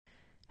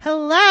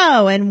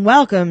Hello and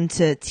welcome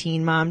to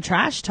Teen Mom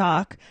Trash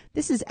Talk.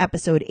 This is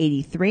episode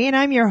 83 and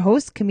I'm your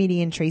host,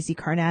 comedian Tracy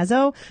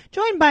Carnazzo,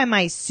 joined by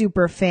my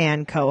super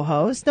fan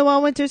co-host,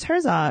 Noelle Winters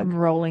Herzog. I'm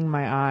rolling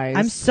my eyes.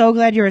 I'm so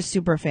glad you're a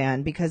super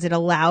fan because it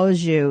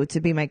allows you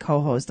to be my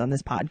co-host on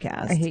this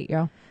podcast. I hate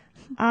you.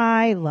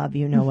 I love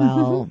you,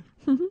 Noelle.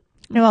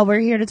 Noelle,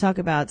 we're here to talk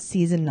about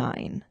season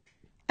 9,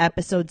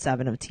 episode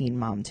 7 of Teen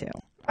Mom 2.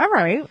 All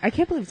right. I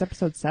can't believe it's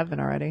episode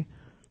 7 already.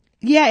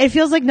 Yeah, it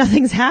feels like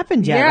nothing's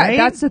happened yet, right?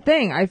 That's the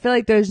thing. I feel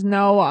like there's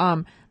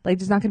no,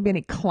 there's not going to be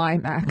any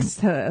climax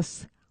to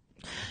this.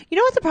 You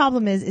know what the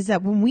problem is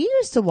that when we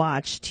used to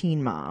watch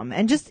Teen Mom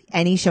and just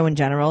any show in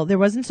general, there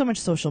wasn't so much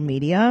social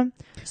media.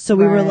 So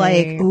we were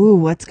like, ooh,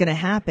 what's going to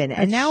happen?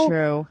 And now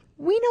true.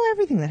 We know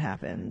everything that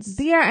happens.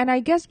 Yeah, and I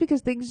guess because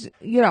things,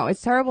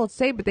 it's terrible to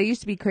say, but they used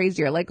to be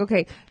crazier. Like,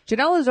 okay,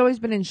 Janelle has always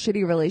been in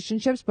shitty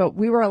relationships, but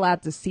we were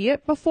allowed to see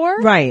it before.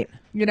 Right.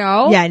 You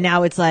know? Yeah,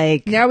 now it's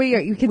like... Now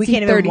you can see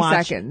 30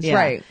 seconds. Yeah.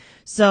 Right.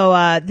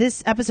 So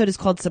this episode is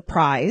called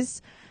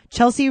Surprise.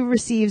 Chelsea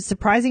receives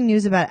surprising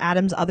news about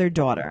Adam's other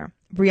daughter.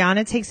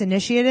 Brianna takes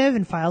initiative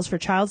and files for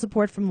child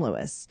support from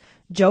Lewis.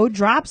 Joe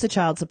drops a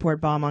child support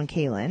bomb on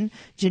Kaylin.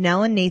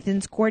 Janelle and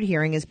Nathan's court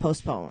hearing is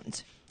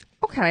postponed.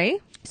 Okay.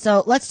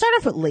 So let's start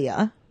off with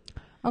Leah.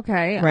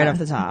 Okay. Right off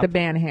the top. The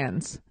band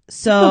hands.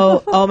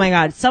 So, oh my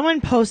God, someone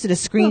posted a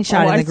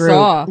screenshot in the group.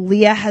 Saw.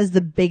 Leah has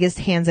the biggest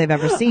hands I've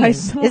ever seen.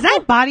 Is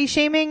that body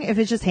shaming if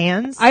it's just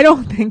hands? I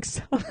don't think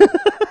so.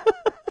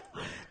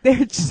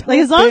 They're just like,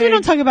 as long as we big.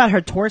 don't talk about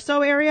her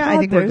torso area, I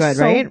think we're good,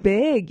 so right?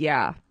 Big,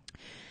 yeah.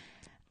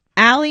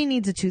 Allie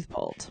needs a tooth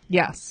pulled.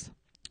 Yes.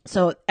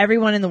 So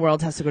everyone in the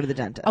world has to go to the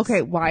dentist.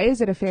 Okay, why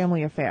is it a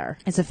family affair?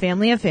 It's a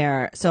family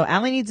affair. So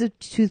Allie needs a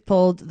tooth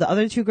pulled. The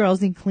other two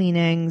girls need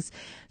cleanings.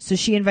 So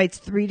she invites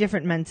 3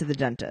 different men to the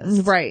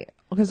dentist. Right.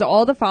 Because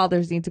all the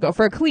fathers need to go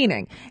for a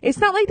cleaning. It's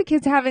not like the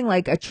kid's having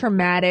like a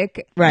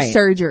traumatic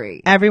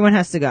surgery. Everyone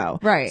has to go.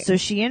 Right. So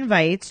she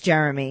invites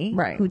Jeremy,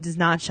 who does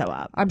not show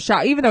up. I'm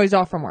shocked, even though he's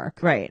off from work.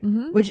 Right.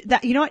 Mm-hmm. Which,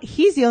 you know what?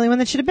 He's the only one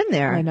that should have been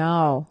there. I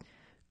know.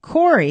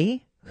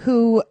 Corey,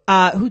 who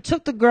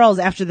took the girls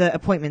after the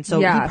appointment, so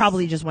he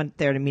probably just went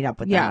there to meet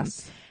up with them.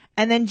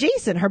 And then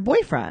Jason, her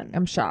boyfriend.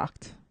 I'm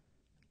shocked.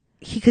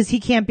 Because he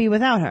can't be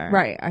without her.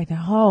 Right, I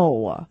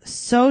know.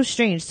 So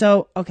strange.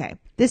 So, okay.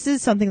 This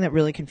is something that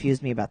really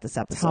confused me about this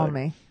episode. Tell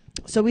me.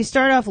 So we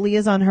start off,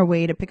 Leah's on her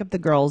way to pick up the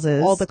girls.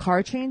 All the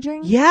car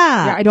changing?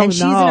 Yeah. I don't know. And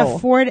she's in a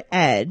Ford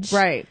Edge.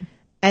 Right.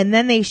 And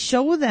then they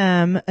show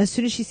them, as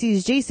soon as she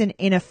sees Jason,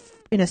 in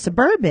a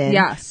Suburban.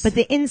 Yes. But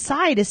the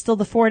inside is still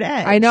the Ford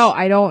Edge. I know.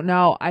 I don't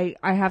know. I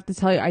have to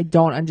tell you, I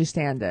don't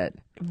understand it.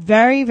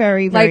 Very,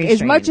 very, very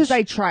strange. As much as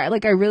I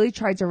really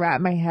tried to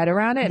wrap my head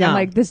around it. No. And I'm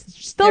like, this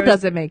still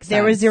doesn't make sense.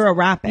 There was zero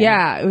wrapping.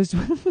 Yeah, it was.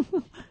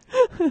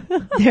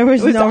 There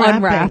was no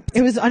unwrapped.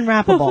 It was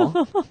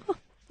unwrappable.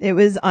 It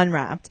was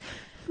unwrapped.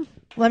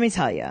 Let me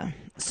tell you.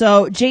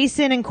 So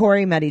Jason and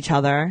Corey met each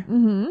other,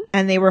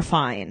 and they were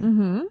fine.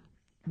 Mm-hmm.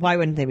 Why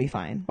wouldn't they be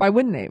fine? Why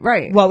wouldn't they?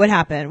 Right. What would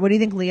happen? What do you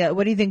think, Leah?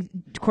 What do you think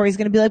Corey's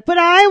going to be like? But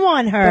I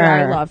want her. But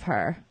I love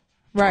her.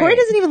 Right. Corey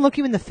doesn't even look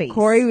you in the face.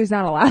 Corey was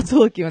not allowed to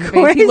look you in the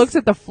face. He looks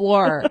at the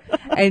floor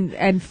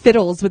and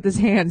fiddles with his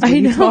hands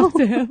when you talk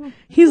to him.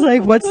 He's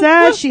like, what's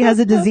that? She has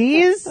a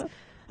disease?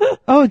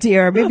 Oh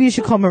dear. Maybe you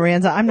should call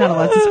Miranda. I'm not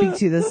allowed to speak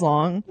to you this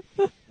long.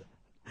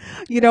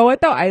 You know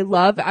what though?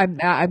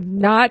 I'm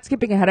not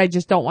skipping ahead. I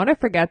just don't want to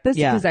forget this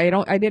because I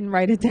didn't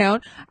write it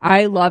down.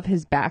 I love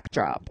his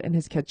backdrop in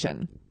his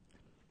kitchen.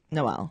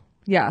 Noelle.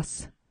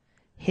 Yes.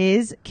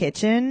 His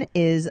kitchen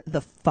is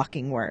the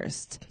fucking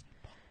worst.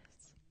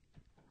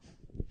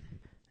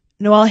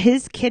 Noelle,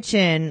 his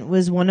kitchen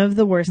was one of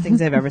the worst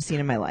things I've ever seen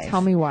in my life.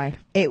 Tell me why.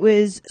 It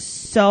was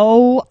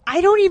so,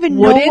 I don't even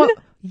wooden? know.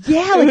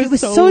 Yeah, like it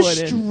was so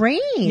strange.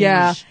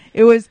 Yeah,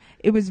 it was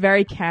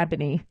very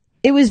cabiny.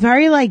 It was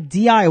very like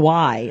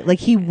DIY. Like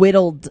he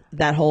whittled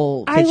that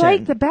whole kitchen. I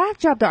like the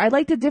backdrop though. I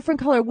like the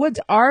different color woods.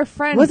 Our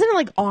friend wasn't it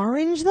like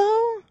orange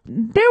though?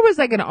 There was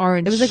like an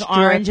orange. It was like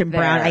orange and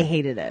brown. I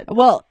hated it.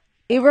 Well,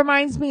 it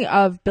reminds me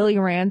of Billy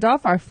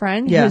Randolph, our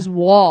friend. Yeah. His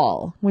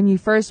wall when you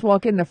first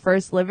walk in the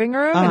first living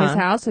room in his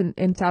house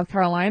in South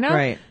Carolina.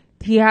 Right.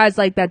 He has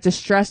like that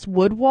distressed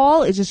wood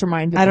wall. It just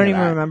reminded me. I don't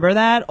even remember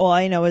that. All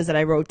I know is that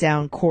I wrote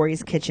down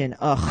Corey's kitchen.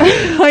 Ugh.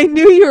 I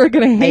knew you were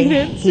going to hate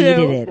it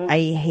too.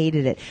 I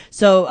hated it.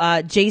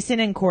 So, Jason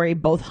and Corey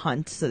both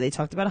hunt. So they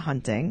talked about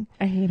hunting.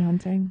 I hate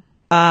hunting.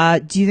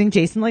 Do you think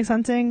Jason likes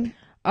hunting?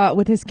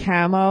 With his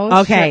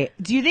camos. Okay. Sure.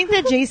 Do you think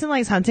that Jason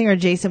likes hunting or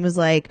Jason was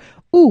like,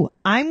 ooh,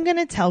 I'm going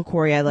to tell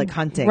Corey I like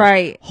hunting.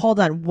 Right. Hold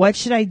on. What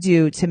should I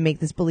do to make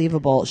this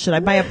believable? Should I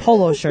buy a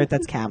polo shirt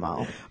that's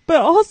camo?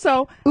 But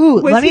also,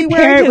 let me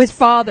pair it with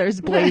father's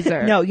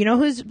blazer. No, you know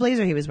whose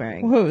blazer he was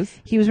wearing? Whose?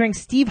 He was wearing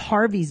Steve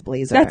Harvey's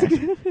blazer.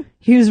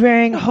 He was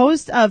wearing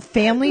host of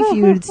Family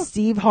Feud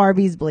Steve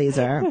Harvey's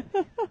blazer.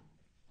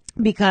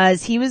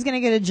 because he was going to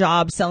get a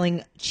job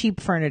selling cheap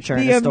furniture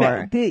in a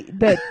store.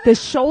 The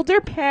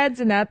shoulder pads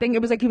in that thing,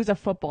 it was like he was a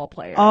football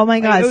player. Oh my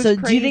God. Like, so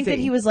crazy. do you think that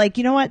he was like,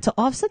 you know what, to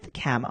offset the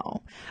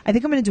camo, I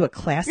think I'm going to do a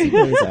classy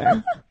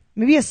blazer.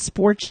 Maybe a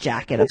sports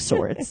jacket of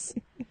sorts.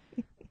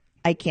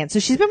 I can't. So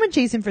she's been with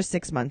Jason for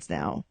 6 months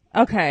now.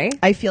 Okay.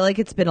 I feel like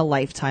it's been a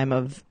lifetime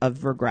of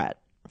regret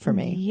for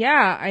me.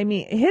 Yeah, I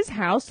mean, his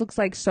house looks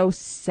like so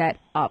set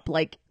up.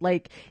 Like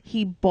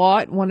he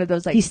bought one of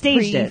those like he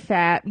staged it.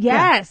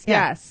 Yes.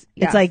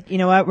 It's like, you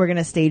know what? We're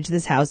gonna stage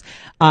this house.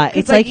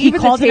 It's like he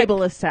even called the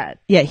table is set.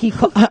 Yeah, he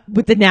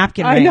with the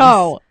napkin. I rings.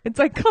 know. It's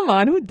like, come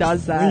on, who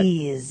does that?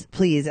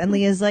 Please. And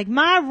Leah's like,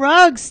 my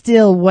rug's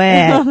still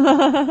wet.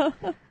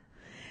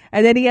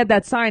 And then he had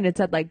that sign. It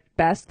said like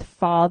 "best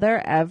father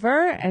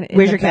ever," and in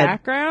Where's the your kid?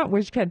 background,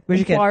 where's your kid?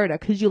 Where's your kid? Florida,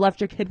 because you left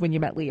your kid when you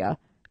met Leah.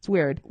 It's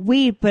weird.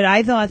 Wait, but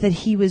I thought that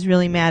he was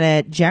really mad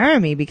at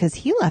Jeremy because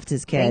he left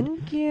his kid.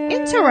 Thank you.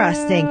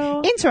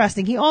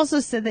 Interesting. He also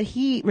said that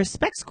he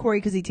respects Corey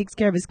because he takes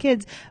care of his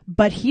kids,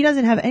 but he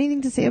doesn't have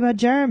anything to say about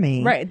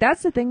Jeremy. Right.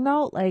 That's the thing,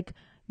 though. Like,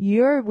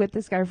 you're with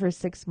this guy for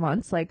 6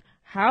 months. Like,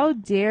 how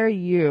dare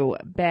you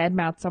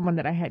badmouth someone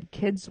that I had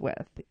kids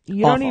with?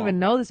 You Awful. don't even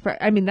know this person.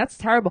 I mean, that's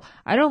terrible.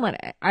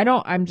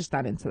 I'm just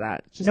not into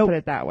that. Just Nope. put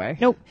it that way.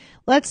 Nope.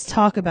 Let's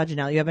talk about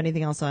Janelle. You have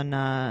anything else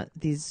on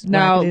these? No,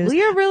 wackadoos?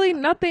 Leah really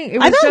nothing.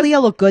 It I was thought just, Leah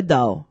looked good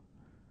though.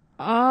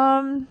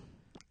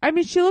 I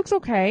mean, she looks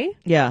okay.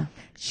 Yeah.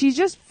 She's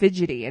just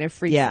fidgety and it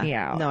freaks me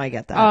out. No, I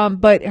get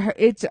that. But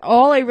it's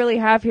all I really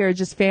have here is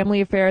just family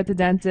affair at the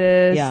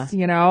dentist. Yeah.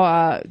 You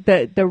know,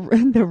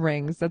 the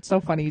rings. That's so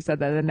funny you said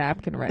that, the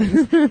napkin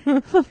rings.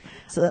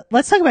 So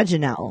let's talk about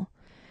Janelle.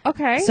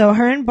 Okay. So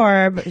her and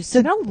Barb.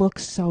 So Janelle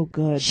looks so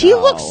good. she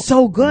though. looks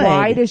so good.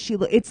 Why does she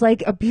look? It's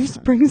like abuse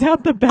brings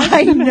out the best.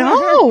 I in her.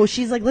 know.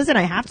 She's like, listen,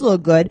 I have to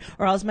look good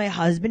or else my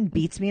husband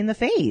beats me in the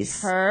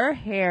face. Her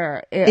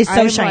hair It's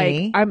so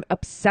shiny. Like, I'm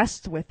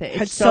obsessed with it.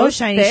 It's It's so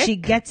shiny. thick. She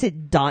gets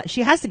it done.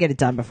 She has to get it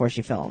done before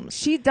she films.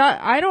 She does.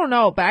 I don't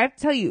know, but I have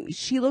to tell you,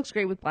 she looks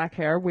great with black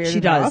hair. Weird She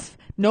enough. does.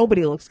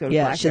 Nobody looks good with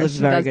Yeah, black she hair. looks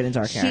very good in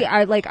dark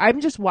hair.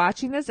 I'm just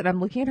watching this and I'm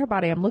looking at her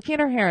body. I'm looking at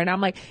her hair and I'm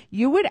like,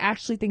 you would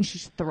actually think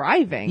she's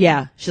thriving.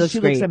 Yeah, she looks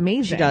great.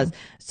 amazing. She does.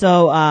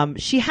 So,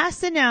 she has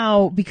to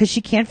now, because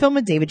she can't film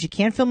with David, she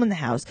can't film in the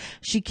house.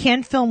 She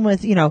can't film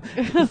with,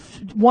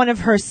 one of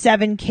her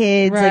 7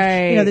 kids.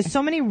 Right. Like, there's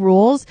so many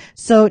rules.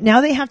 So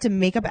now they have to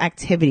make up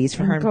activities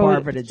for her and Go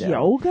Barbara to do.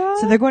 yoga?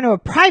 So they're going to a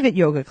private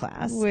yoga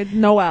class. With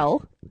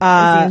Noelle is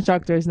the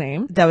instructor's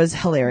name. That was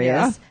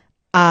hilarious.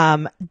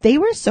 They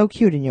were so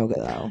cute in yoga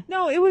though.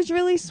 No, it was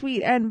really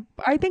sweet. And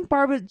I think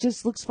Barbara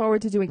just looks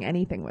forward to doing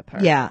anything with her.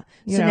 Yeah.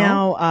 You So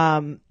know?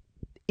 now,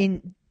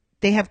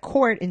 they have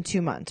court in 2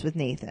 months with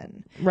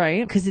Nathan.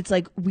 Right. Because it's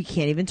like, we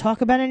can't even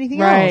talk about anything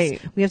Right.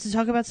 else. We have to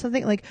talk about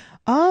something like,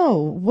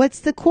 oh, what's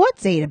the court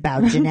date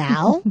about,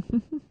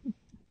 Janelle?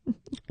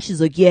 She's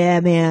like,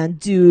 yeah, man,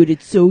 dude,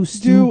 it's so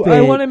stupid.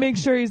 I want to make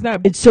sure he's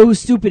not. It's so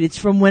stupid. It's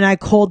from when I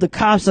called the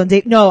cops on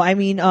date. No, I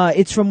mean,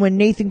 it's from when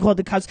Nathan called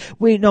the cops.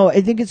 Wait, no,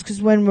 I think it's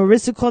because when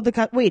Marissa called the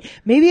cops. Wait,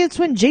 maybe it's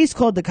when Jace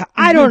called the cops.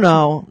 I don't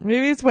know.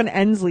 Maybe it's when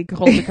Ensley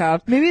called the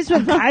cops. Maybe it's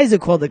when Kaiser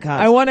called the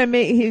cops.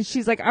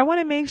 She's like, I want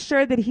to make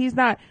sure that he's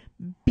not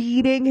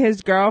beating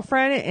his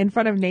girlfriend in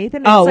front of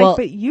Nathan. And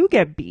but you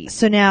get beat.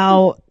 So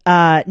now,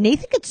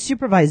 Nathan gets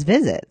supervised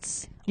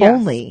visits. Yes.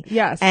 Only.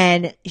 Yes.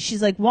 And she's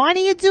like, why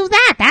do you do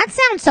that? That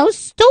sounds so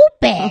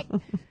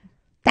stupid.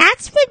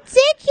 That's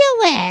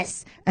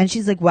ridiculous. And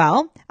she's like,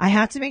 well, I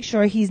have to make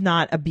sure he's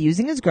not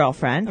abusing his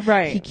girlfriend.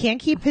 Right. He can't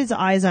keep his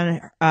eyes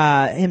on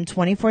him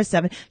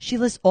 24/7. She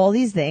lists all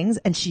these things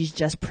and she's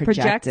just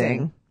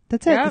projecting.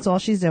 That's it. Yep. That's all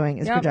she's doing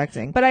is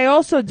projecting. But I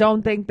also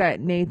don't think that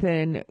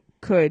Nathan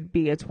could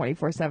be a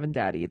 24/7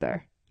 dad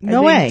either.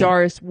 No I think way.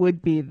 Doris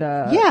would be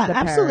the parent.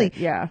 Absolutely.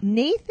 Yeah.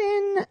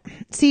 Nathan,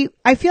 see,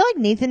 I feel like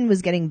Nathan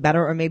was getting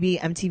better, or maybe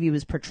MTV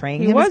was portraying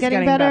He him was as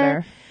getting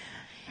better.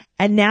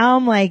 And now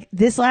I'm like,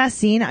 this last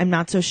scene, I'm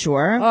not so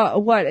sure.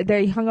 What?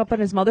 They hung up on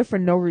his mother for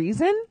no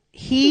reason?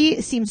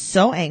 He seems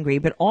so angry,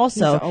 but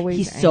also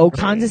he's so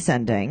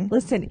condescending.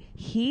 Listen,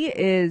 he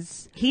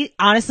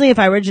honestly, if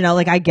I were Janelle,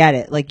 like, I get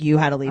it. Like, you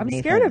had to leave I'm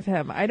Nathan. scared of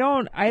him. I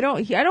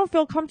don't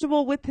feel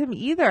comfortable with him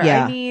either.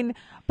 Yeah. I mean,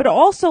 but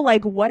also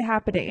like what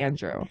happened to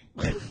Andrew?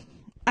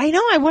 I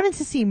know. I wanted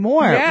to see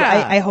more.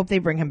 Yeah. I hope they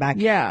bring him back.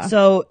 Yeah.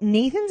 So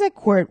Nathan's at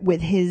court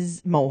with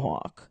his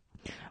mohawk,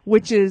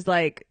 which is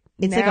like,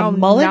 it's like a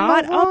mullet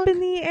not mohawk? up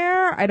in the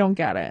air. I don't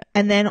get it.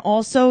 And then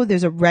also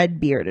there's a red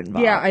beard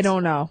involved. Yeah, I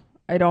don't know.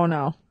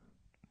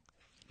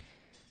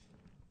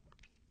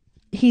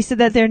 He said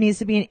that there needs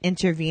to be an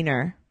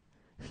intervener.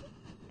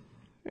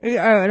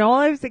 And all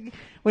I was thinking,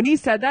 when he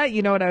said that,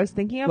 you know what I was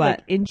thinking of? What?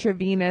 Like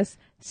intravenous,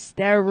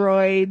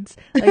 steroids.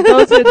 Like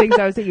those are the things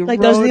I was thinking. Like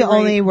those are the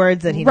only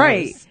words that he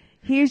right. knows.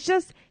 He's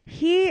just,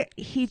 he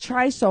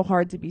tries so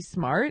hard to be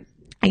smart.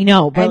 I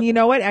know, but and you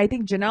know what? I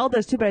think Janelle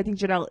does too, but I think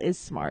Janelle is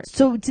smart.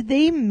 So did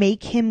they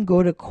make him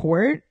go to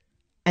court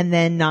and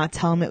then not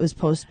tell him it was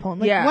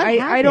postponed? Like, yeah, what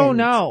I don't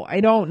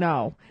happened?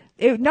 know.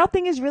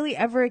 nothing is really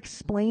ever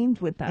explained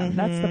with them.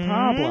 That's the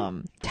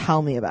problem.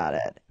 Tell me about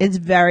it. It's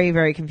very,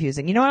 very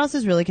confusing. You know what else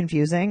is really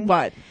confusing?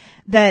 What?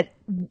 That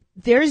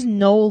there's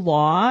no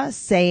law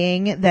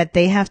saying that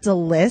they have to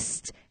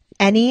list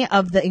any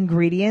of the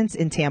ingredients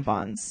in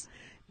tampons.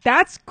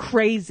 That's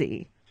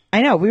crazy.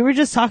 I know. We were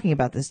just talking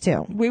about this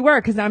too. We were,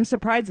 because I'm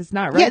surprised it's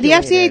not regulated. Yeah,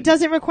 the FDA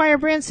doesn't require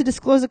brands to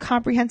disclose a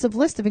comprehensive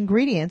list of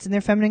ingredients in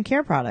their feminine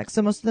care products,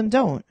 so most of them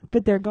don't.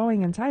 But they're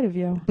going inside of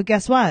you. But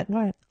guess what?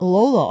 What?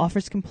 Lola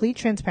offers complete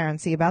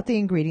transparency about the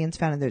ingredients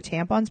found in their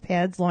tampons,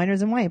 pads,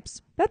 liners, and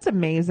wipes. That's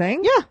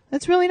amazing. Yeah,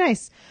 that's really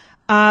nice.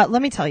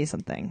 Let me tell you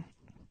something.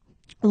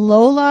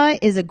 Lola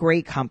is a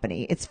great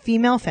company. It's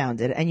female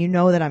founded, and you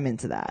know that I'm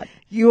into that.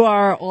 You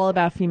are all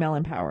about female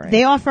empowering.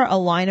 They offer a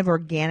line of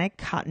organic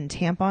cotton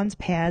tampons,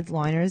 pads,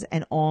 liners,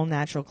 and all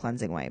natural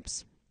cleansing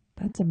wipes.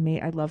 That's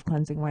amazing. I love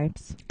cleansing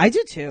wipes. I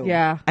do too.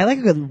 Yeah. I like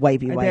a good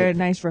wipey wipe. They're a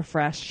nice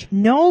refresh.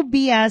 No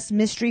BS,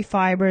 mystery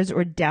fibers,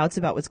 or doubts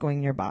about what's going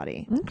in your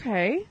body.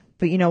 Okay.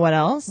 But you know what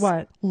else?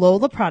 What?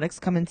 Lola products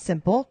come in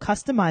simple,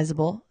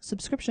 customizable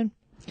subscription.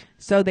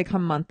 So they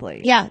come monthly.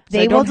 Yeah,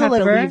 they will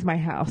deliver. Have to leave my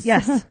house.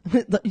 Yes,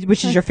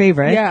 which is your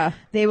favorite. Yeah,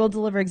 they will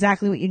deliver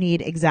exactly what you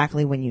need,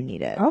 exactly when you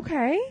need it.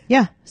 Okay.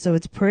 Yeah, so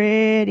it's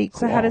pretty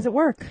cool. So how does it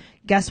work?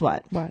 Guess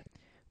what? What?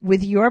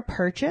 With your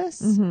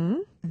purchase,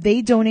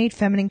 they donate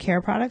feminine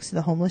care products to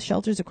the homeless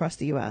shelters across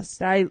the U.S.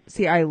 I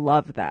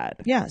love that.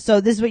 Yeah.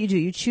 So this is what you do.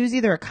 You choose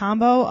either a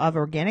combo of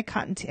organic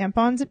cotton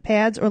tampons,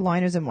 pads, or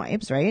liners and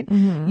wipes, right?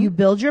 You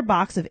build your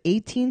box of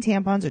 18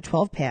 tampons or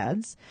 12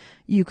 pads.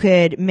 You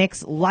could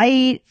mix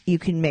light. You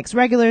can mix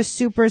regular,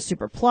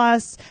 super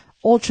plus,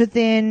 ultra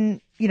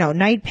thin,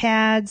 night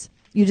pads.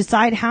 You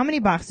decide how many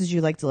boxes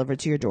you like delivered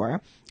to your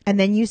door, and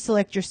then you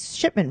select your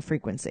shipment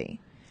frequency.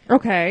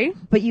 Okay.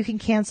 But you can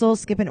cancel,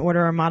 skip an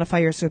order, or modify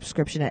your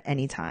subscription at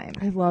any time.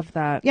 I love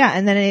that. Yeah,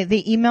 and then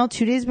they email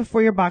 2 days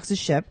before your boxes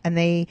ship, and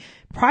they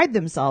pride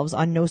themselves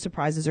on no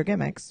surprises or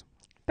gimmicks.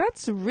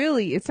 That's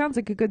really, it sounds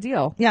like a good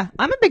deal. Yeah,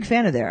 I'm a big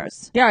fan of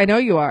theirs. Yeah, I know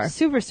you are.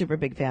 Super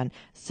big fan.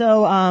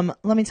 So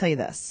let me tell you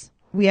this.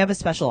 We have a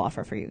special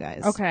offer for you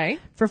guys. Okay.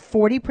 For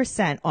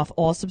 40% off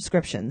all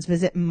subscriptions,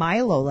 visit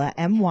mylola,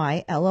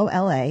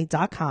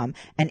 MYLOLA.com,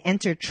 and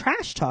enter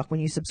Trash Talk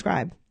when you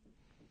subscribe.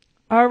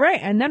 All right.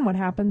 And then what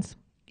happens?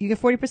 You get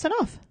 40%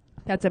 off.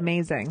 That's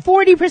amazing.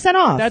 40%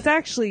 off. That's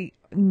actually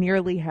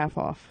nearly half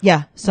off.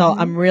 Yeah. So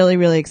I'm really,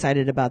 really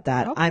excited about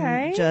that.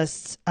 Okay.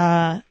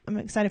 I'm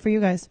excited for you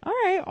guys. All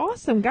right.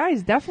 Awesome.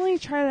 Guys, definitely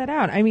try that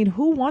out. I mean,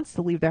 who wants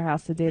to leave their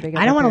house the day they get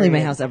I don't want to leave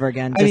my house ever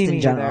again, just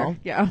in general. Either.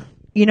 Yeah.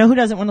 You know who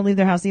doesn't want to leave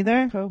their house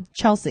either? Who?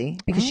 Chelsea,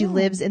 because she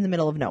lives in the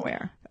middle of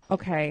nowhere.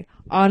 Okay.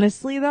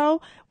 Honestly,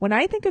 though, when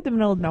I think of the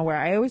middle of nowhere,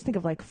 I always think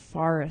of like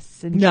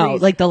forests and No,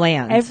 trees. like the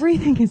land.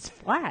 Everything is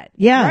flat.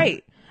 Yeah.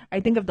 Right. I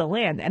think of the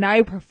land, and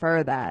I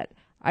prefer that.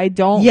 I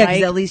don't Yeah,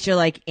 because at least you're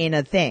like in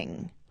a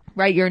thing.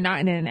 Right. You're not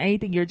in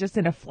anything. You're just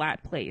in a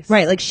flat place.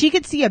 Right. Like she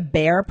could see a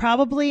bear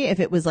probably if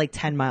it was like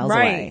 10 miles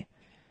away.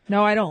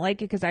 No, I don't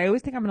like it because I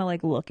always think I'm going to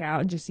like look out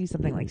and just see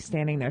something like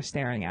standing there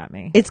staring at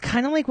me. It's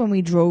kind of like when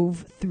we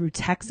drove through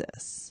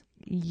Texas.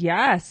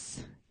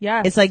 Yes.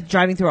 It's like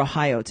driving through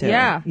Ohio too.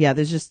 Yeah. Yeah.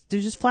 There's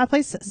just flat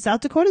places. South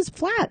Dakota's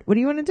flat. What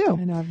do you want to do?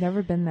 I know. I've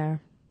never been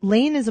there.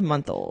 Lane is a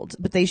month old,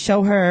 but they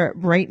show her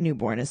right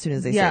newborn as soon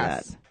as they say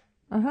that.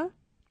 Uh-huh.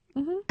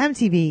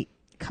 MTV,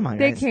 come on,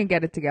 They guys. can't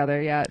get it together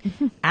yet.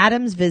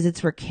 Adam's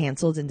visits were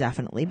canceled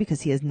indefinitely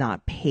because he has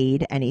not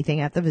paid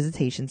anything at the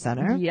visitation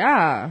center.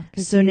 Yeah.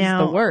 So he's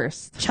now the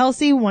worst.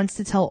 Chelsea wants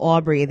to tell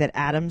Aubrey that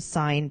Adam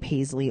signed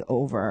Paisley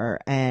over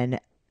and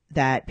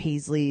that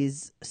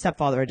Paisley's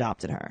stepfather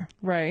adopted her.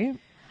 Right.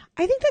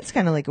 I think that's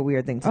kind of like a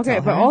weird thing to tell her. Okay,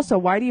 but also,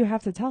 why do you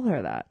have to tell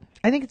her that?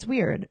 I think it's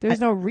weird.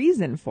 There's no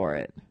reason for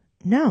it.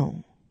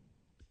 No.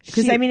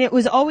 Because, I mean, it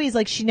was always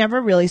like she never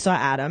really saw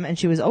Adam and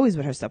she was always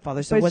with her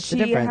stepfather. So what's the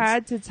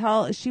difference?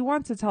 She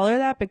wants to tell her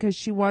that because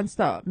she wants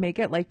to make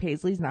it like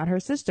Paisley's not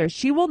her sister.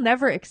 She will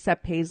never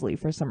accept Paisley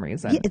for some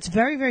reason. Yeah, it's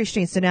very, very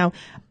strange. So now,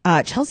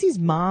 Chelsea's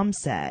mom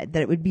said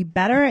that it would be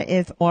better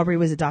if Aubrey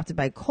was adopted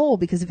by Cole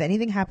because if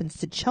anything happens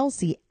to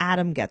Chelsea,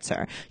 Adam gets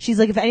her. She's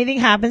like, if anything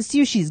happens to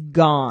you, she's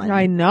gone.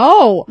 I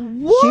know.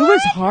 What? She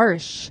was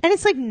harsh. And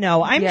it's like,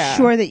 no, I'm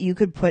sure that you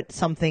could put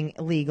something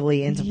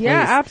legally into place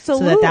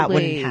absolutely. so that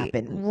wouldn't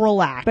happen.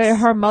 Relax. But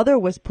her mother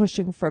was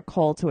pushing for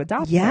Cole to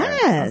adopt her.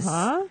 Yes.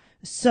 Uh-huh.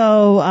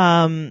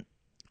 So,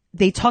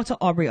 they talked to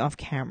Aubrey off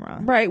camera.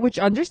 Right, which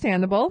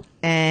understandable.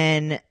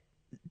 And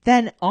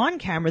then on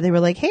camera, they were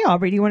like, hey,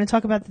 Aubrey, do you want to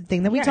talk about the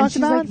thing that we talked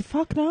about? Like,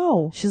 fuck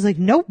no. She's like,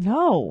 nope.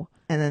 No.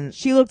 And then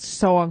she looked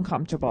so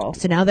uncomfortable.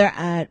 So now they're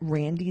at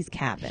Randy's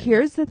cabin.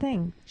 Here's the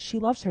thing. She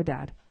loves her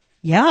dad.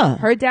 Yeah.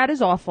 Her dad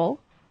is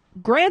awful.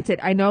 Granted,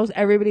 I know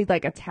everybody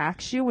like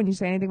attacks you when you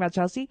say anything about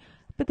Chelsea,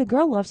 but the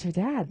girl loves her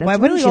dad. That's Why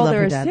wouldn't really she all love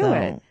there her is dad, to though?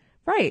 it.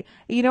 Right.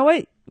 You know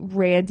what?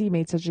 Randy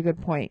made such a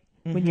good point.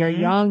 When you're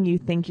young, you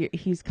think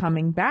he's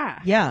coming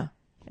back. Yeah.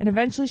 And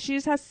eventually she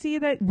just has to see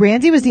that.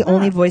 Randy was the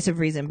only voice of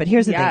reason. But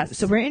here's the thing. Yes.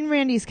 So we're in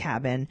Randy's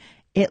cabin.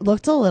 It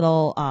looked a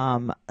little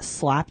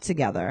slapped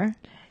together.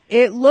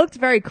 It looked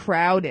very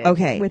crowded.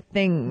 Okay. With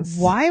things.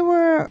 Why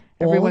were all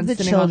Everyone of the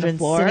sitting on the children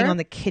floor? sitting on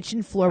the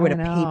kitchen floor with a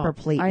paper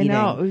plate I eating?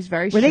 know. It was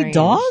very Were strange. they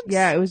dogs?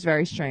 Yeah, it was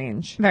very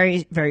strange.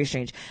 Very, very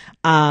strange.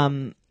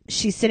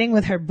 She's sitting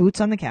with her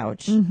boots on the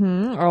couch.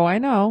 Mm-hmm. Oh, I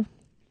know.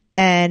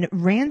 And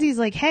Randy's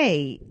like,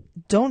 hey,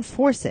 don't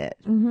force it.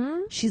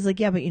 Mm-hmm. She's like,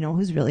 yeah, but you know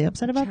who's really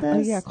upset about this? Oh,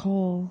 yeah,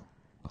 Cole.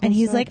 And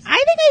he's like, I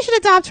think I should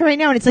adopt her right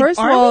now. And it's First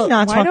like, of all, aren't we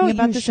not why talking don't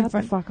about you this shut in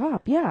front? the fuck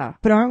up? Yeah.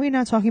 But aren't we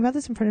not talking about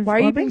this in front of Why are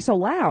you Aubrey? being so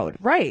loud?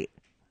 Right.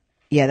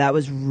 Yeah, that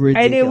was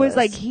ridiculous. And it was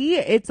like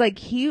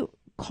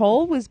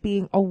Cole was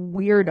being a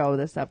weirdo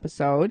this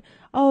episode.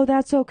 Oh,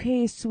 that's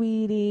okay,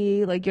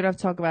 sweetie. Like, you don't have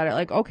to talk about it.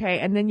 Like, okay.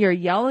 And then you're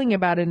yelling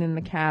about it in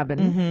the cabin.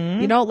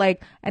 Mm-hmm. You know,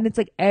 like, and it's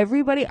like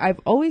everybody, I've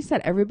always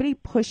said everybody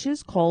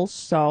pushes Cole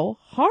so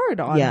hard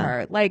on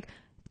her. Like,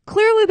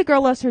 clearly the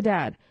girl loves her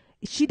dad.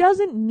 She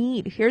doesn't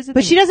need, here's the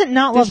thing. But she doesn't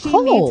not love Does she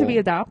Cole. need to be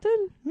adopted?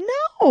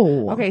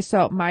 No. Okay,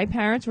 so my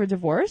parents were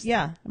divorced.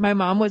 Yeah. My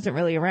mom wasn't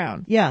really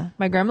around. Yeah.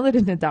 My grandmother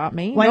didn't adopt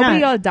me. Why Nobody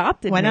not?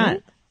 adopted Why me. not?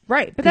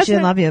 Right. But She that's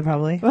didn't not, love you,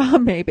 probably. well,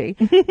 maybe.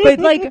 But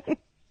like,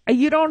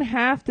 you don't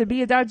have to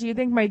be adopted. Do you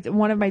think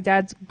one of my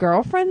dad's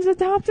girlfriends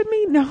adopted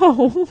me?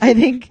 No. I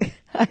think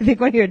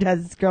one of your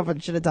dad's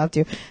girlfriend should adopt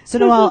you. So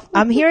Noelle,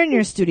 I'm here in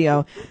your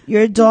studio.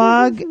 Your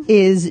dog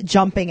is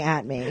jumping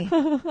at me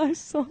I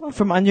saw.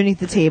 from underneath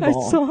the table.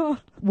 I saw.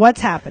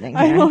 What's happening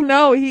here? I don't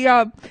know.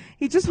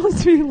 He just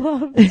wants to be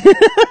loved.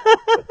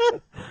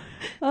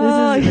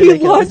 This is He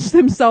ridiculous. launched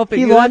himself. At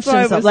He you. launched That's why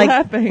I himself was like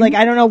laughing.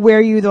 I don't know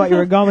where you thought you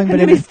were going, but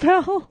and it then he was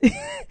fell.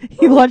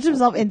 he launched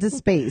himself into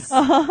space.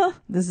 Uh-huh.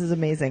 This is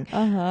amazing.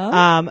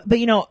 Uh-huh. But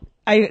you know,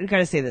 I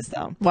gotta say this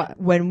though. What?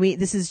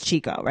 This is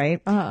Chico,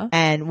 right? Uh-huh.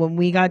 And when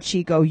we got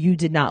Chico, you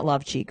did not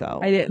love Chico,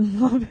 I didn't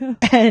love him.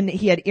 and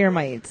he had ear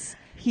mites.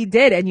 He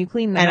did, and you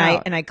cleaned them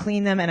out. I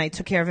cleaned them and I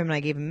took care of him and I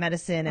gave him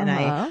medicine and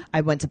Uh-huh.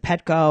 I went to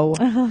Petco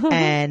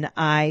and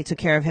I took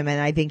care of him and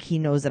I think he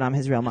knows that I'm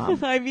his real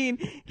mom. I mean,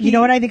 You know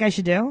what I think I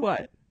should do?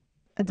 What?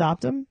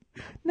 Adopt him.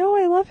 No,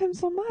 I love him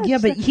so much. Yeah,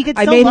 but he could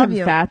I still made love him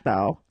you. fat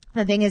though.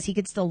 The thing is, he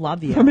could still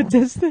love you From a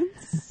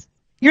distance.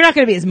 You're not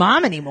going to be his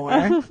mom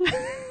anymore.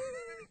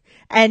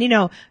 And you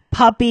know,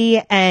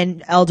 Puppy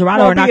and El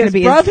Dorado are not going to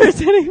be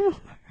brothers anymore.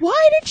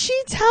 Why did she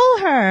tell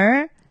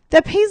her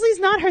that Paisley's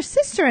not her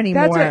sister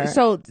anymore? That's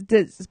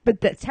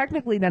right.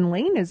 Technically, then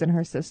Lane isn't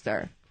her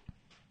sister.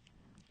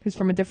 Who's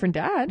from a different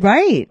dad.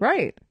 Right.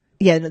 Right.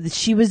 Yeah,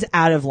 she was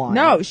out of line.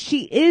 No,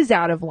 she is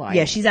out of line.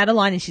 Yeah, she's out of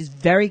line and she's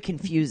very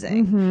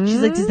confusing. Mm-hmm.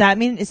 She's like, does that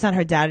mean it's not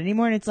her dad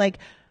anymore? And it's like,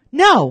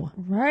 no.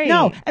 Right.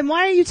 No. And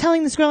why are you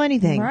telling this girl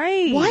anything?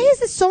 Right. Why is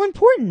this so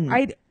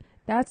important?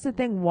 That's the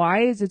thing.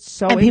 Why is it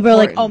so and people are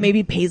like, important? oh,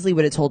 maybe Paisley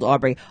would have told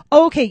Aubrey.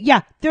 Oh, okay,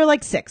 yeah, they're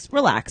like 6.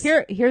 Relax.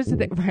 Here's the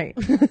thing. Right.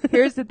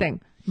 Here's the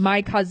thing.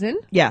 My cousin.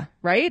 Yeah.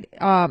 Right.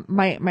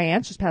 My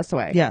aunt just passed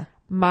away. Yeah.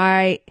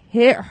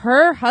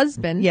 Her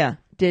husband. Yeah.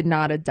 Did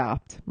not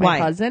adopt my Why?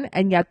 cousin,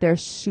 and yet they're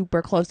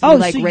super close. Oh,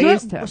 He, so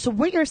raised him. So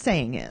what you're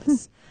saying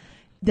is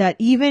that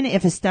even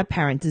if a step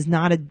parent does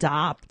not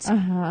adopt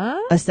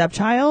a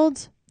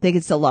stepchild, they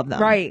can still love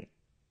them. Right.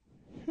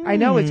 I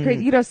know, it's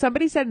crazy. You know,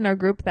 somebody said in our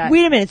group that.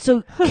 Wait a minute.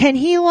 So can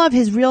he love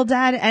his real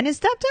dad and his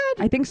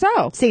stepdad? I think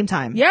so. Same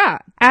time. Yeah,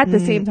 at the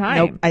same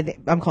time. Nope.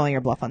 I'm calling your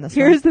bluff on this.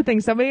 Here's the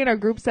thing. Somebody in our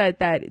group said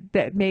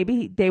that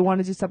maybe they want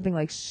to do something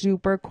like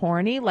super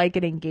corny, like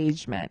an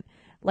engagement.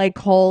 Like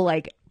Cole,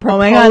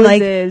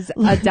 proposes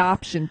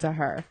adoption to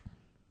her.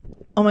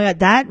 Oh my God.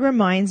 That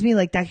reminds me,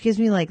 that gives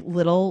me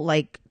little,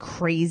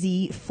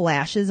 crazy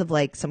flashes of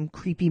some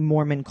creepy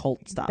Mormon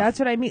cult stuff. That's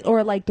what I mean.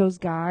 Or those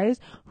guys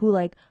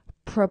who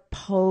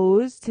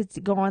propose to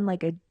go on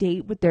a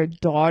date with their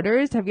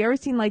daughters. Have you ever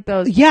seen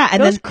those? Yeah.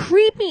 And those then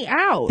creep me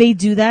out. They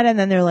do that and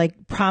then they're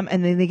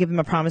and then they give them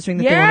a promise ring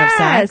that they won't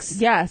have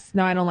sex. Yes.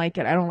 No, I don't like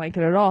it. I don't like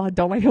it at all. I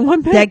don't like it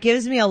one bit. That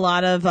gives me a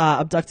lot of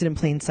abducted in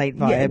plain sight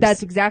vibes. Yeah,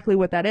 that's exactly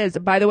what that is.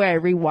 By the way, I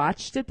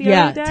rewatched it the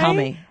other day. Tell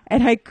me.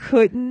 And I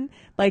couldn't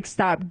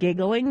stop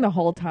giggling the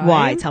whole time.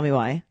 Why? Tell me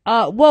why.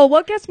 Well,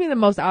 what gets me the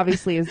most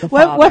obviously is the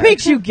father. What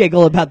makes you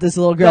giggle about this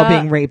little girl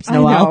being raped,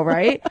 Noelle? I know,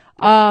 right?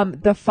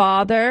 The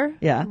father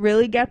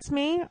really gets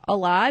me a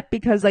lot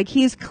because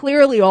he's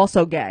clearly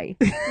also gay.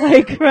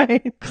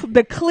 Right.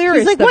 The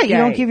clearest. He's what? Gay. You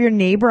don't give your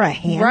neighbor a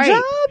hand right.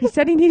 job? He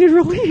said he needed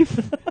relief.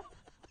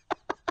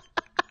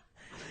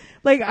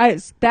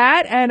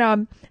 That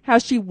and how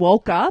she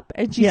woke up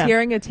and she's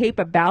hearing a tape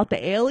about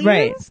the aliens.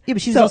 Right. Yeah,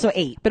 but she's also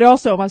 8. But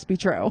also it must be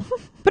true.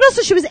 But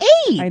also she was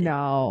 8. I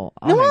know.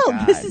 Oh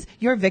no,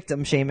 you're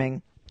victim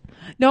shaming.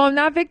 No, I'm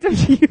not victim.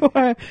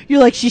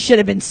 You're she should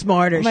have been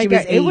smarter. Oh my she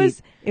God.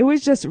 was 8. It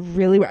was just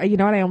really, you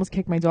know what? I almost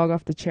kicked my dog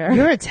off the chair.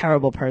 You're a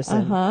terrible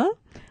person. Uh-huh.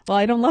 Well,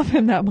 I don't love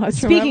him that much.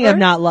 Speaking of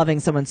not loving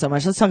someone so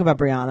much, let's talk about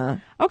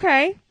Brianna.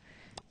 Okay.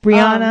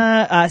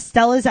 Brianna,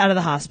 Stella's out of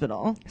the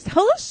hospital.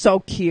 Stella's so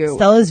cute.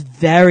 Stella's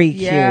very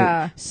cute.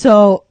 Yeah.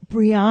 So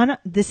Brianna,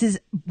 this is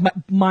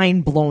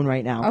mind blown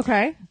right now.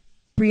 Okay.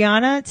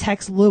 Brianna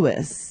texts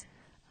Lewis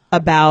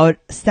about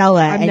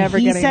Stella I'm and never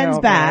he getting sends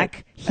over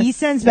back, it. he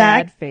sends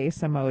back sad face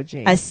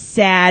emoji. a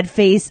sad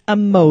face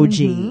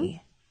emoji. Mm-hmm.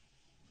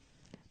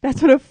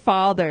 That's what a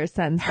father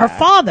sends Her back.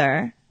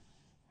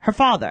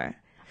 father,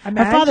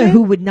 Imagine-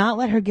 who would not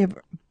let her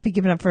be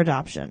given up for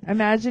adoption.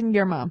 Imagine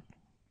your mom.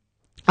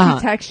 She Uh-huh.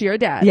 texts your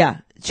dad. Yeah.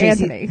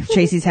 Anthony.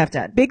 Tracy's half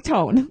dead. Big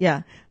tone.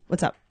 Yeah.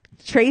 What's up?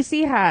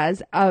 Tracy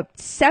has a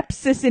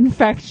sepsis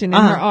infection in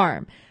her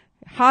arm.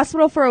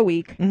 Hospital for a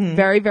week.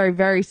 Very, very,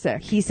 very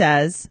sick. He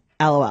says,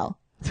 LOL.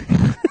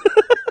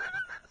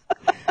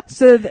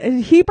 So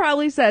he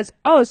probably says,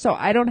 oh, so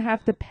I don't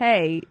have to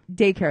pay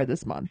daycare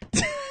this month.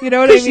 You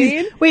know what I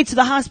mean? Wait, so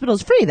the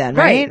hospital's free then,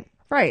 right?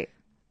 Right.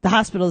 The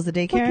hospital's the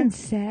daycare? Fucking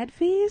sad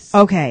face.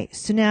 Okay.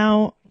 So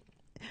now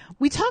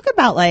we talk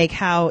about like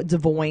how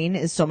Devoyne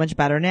is so much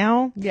better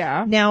now.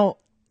 Yeah. Now,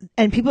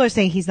 and people are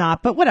saying he's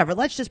not, but whatever.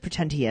 Let's just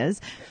pretend he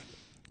is.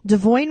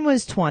 Devoyne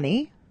was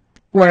 20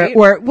 Right.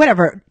 or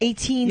whatever,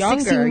 18,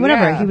 Younger, 16,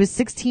 whatever. yeah. He was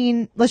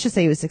 16. Let's just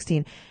say he was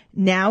 16.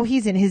 Now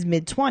he's in his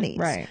mid 20s.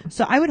 Right.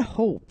 So I would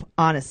hope,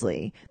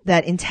 honestly,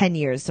 that in 10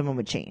 years someone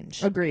would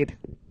change, Agreed.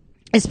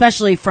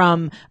 especially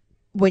from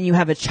when you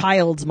have a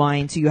child's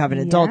mind to you have an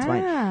adult's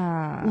mind.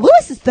 Yeah.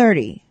 Lewis is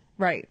 30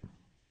 Right.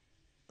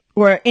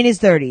 or in his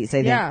 30s, I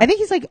think. Yeah. I think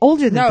he's like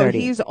older than No,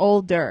 30. he's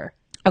older.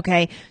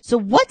 Okay. So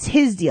what's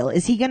his deal?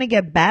 Is he going to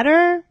get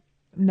better?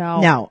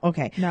 No. No.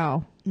 Okay.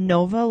 No.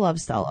 Nova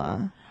loves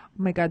Stella.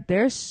 Oh my God,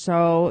 they're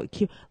so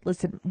cute.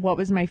 Listen, what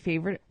was my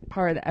favorite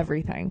part of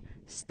everything?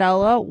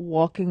 Stella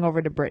walking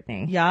over to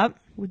Brittany. Yup.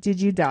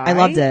 Did you die? I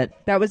loved it.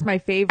 That was my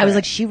favorite. I was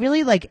like, she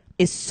really like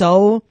is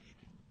so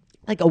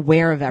like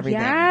aware of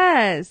everything.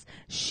 yes,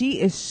 she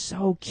is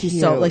so cute.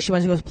 She's so like she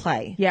wants to go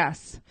play.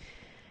 yes,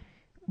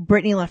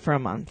 Brittany left for a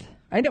month.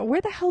 I know.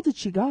 Where the hell did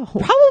she go?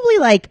 Probably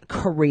like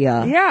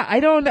Korea. Yeah, I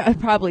don't know.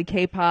 Probably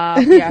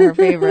K-pop. Yeah, her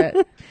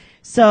favorite.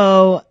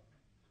 So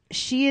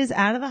she is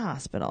out of the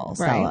hospital,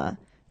 Stella.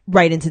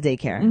 Right into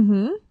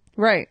daycare.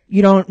 Right.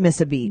 You don't miss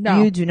a beat.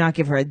 No. You do not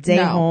give her a day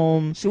No.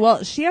 home. She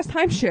has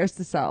timeshares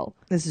to sell.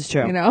 This is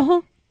true. You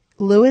know.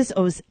 Lewis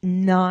owes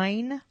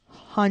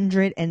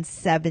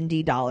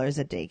 $970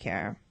 at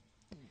daycare.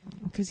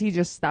 Because he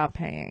just stopped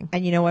paying.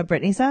 And you know what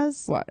Brittany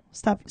says? What?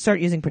 Start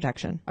using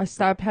protection. I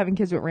stopped having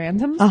kids with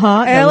randoms. Uh-huh,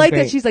 And that I was like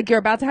great. that she's like, you're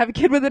about to have a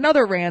kid with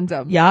another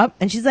random. Yup.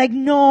 And she's like,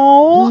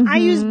 no, I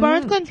use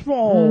birth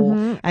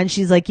control. And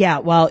she's like, yeah,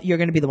 well, you're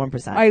going to be the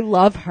 1%. I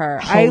love her.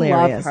 I love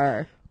Hilarious.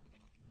 her.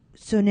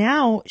 So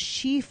now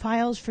she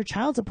files for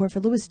child support for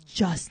Lewis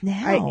just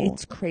now.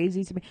 It's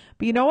crazy to me.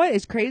 But you know what?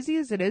 As crazy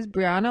as it is,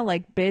 Brianna,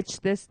 like,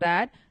 bitch, this,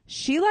 that.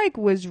 She, like,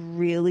 was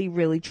really,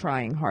 really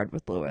trying hard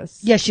with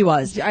Lewis. Yes, she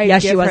was. I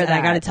Yes, she give was. her And I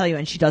that. got to tell you,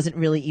 and she doesn't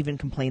really even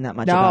complain that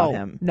much about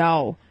him.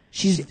 No.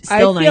 She's I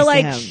still feel nice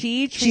like to him.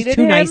 she She's treated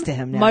too him nice to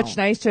him now. much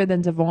nicer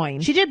than Devoyne.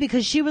 She did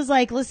because she was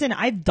like, listen,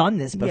 I've done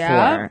this before.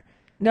 Yeah.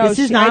 No, this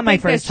is I not my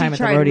think that first time she at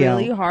the tried rodeo.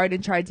 really hard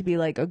and tried to be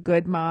like a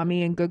good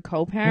mommy and good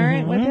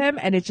co-parent with him,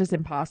 and it's just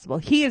impossible.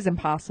 He is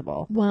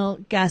impossible. Well,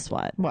 guess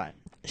what? What?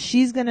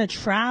 She's going to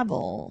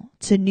travel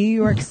to New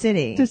York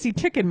City. To see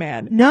Chicken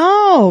Man.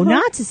 No,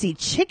 not to see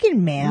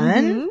Chicken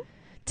Man.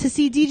 To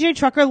see DJ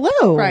Trucker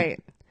Lou. Right.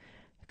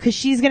 Because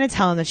she's going to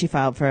tell him that she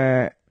filed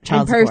for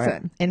child In support.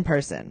 person. In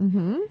person.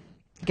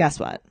 Mm-hmm. Guess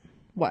what?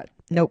 What?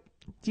 Nope.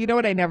 Do you know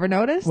what I never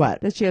noticed? What?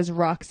 That she has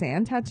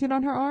Roxanne tattooed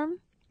on her arm?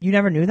 You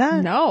never knew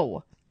that?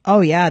 No. Oh,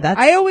 yeah. That's.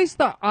 I always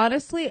thought,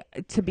 honestly,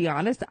 to be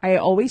honest, I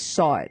always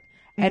saw it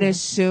and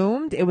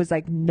assumed it was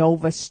like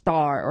Nova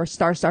Star or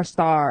Star Star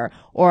Star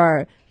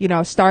or, you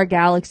know, Star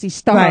Galaxy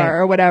Star Right.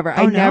 or whatever. Oh,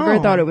 I never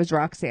no. thought it was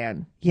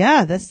Roxanne.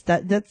 Yeah, that's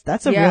a real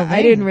thing.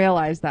 I didn't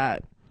realize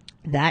that.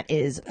 That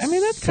is I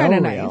mean, that's so kind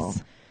of real.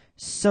 nice.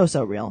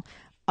 So real.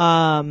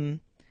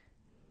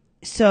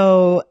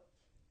 So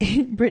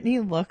Brittany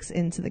looks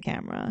into the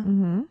camera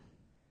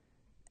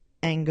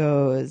and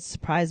goes,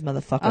 surprise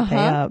motherfucker, pay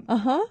up.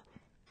 Uh-huh.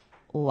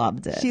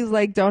 Loved it. She's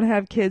like, don't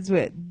have kids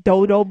with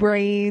dodo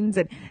brains.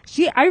 And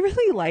I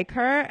really like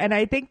her. And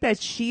I think that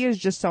she is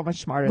just so much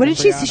smarter What than did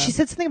she Brianna. say? She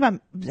said something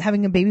about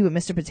having a baby with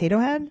Mr. Potato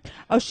Head?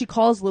 Oh, she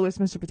calls Lewis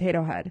Mr.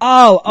 Potato Head.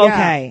 Oh, Yeah,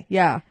 okay.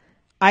 Yeah.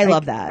 I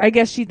love that. I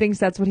guess she thinks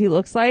that's what he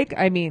looks like.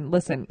 I mean,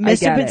 listen, I Mr.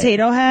 get it.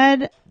 Potato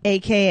Head,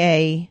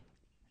 a.k.a.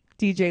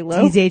 DJ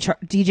Lou.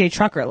 DJ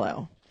Trucker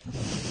Lou.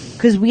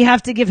 Because we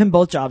have to give him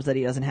both jobs that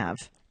he doesn't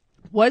have.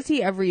 Was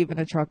he ever even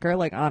a trucker?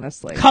 Like,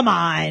 honestly. Come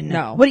on.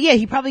 No. Well, yeah,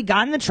 he probably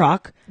got in the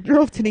truck,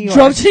 Drove to New York.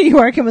 drove to New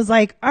York, and was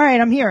like, all right,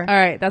 I'm here. All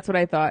right, that's what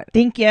I thought.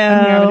 Thank you.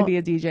 I'm here. I'm going to be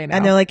a DJ now.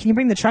 And they're like, can you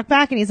bring the truck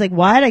back? And he's like,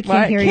 what? I can't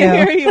What? hear Can't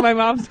you. hear you. My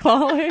mom's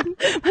calling.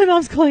 My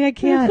mom's calling. I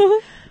can't.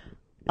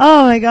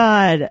 Oh my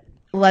God.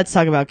 Let's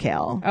talk about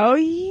Kale. Oh,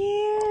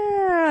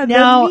 yeah.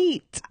 Now, the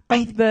meat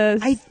of the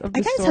I of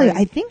the gotta story. tell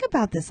you, I think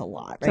about this a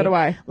lot. Right? So do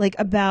I. Like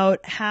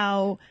about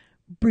how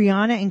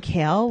Brianna and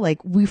Kale,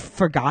 like we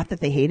forgot that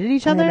they hated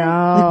each other. know.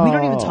 Like we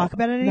don't even talk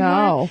about it anymore.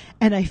 No.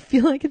 And I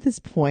feel like at this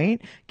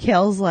point,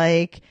 Kale's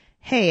like,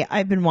 hey,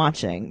 I've been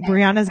watching.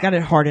 Brianna's got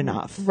it hard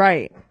enough.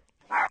 Right.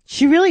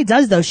 She really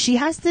does though. She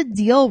has to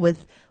deal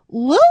with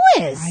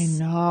Lewis. I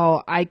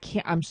know. I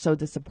can't. I'm so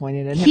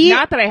disappointed in him. He-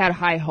 Not that I had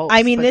high hopes.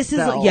 I mean, but this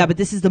still. is, yeah, but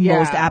this is the Yeah.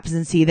 most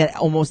absentee that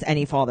almost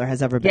any father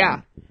has ever been.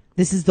 Yeah.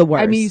 This is the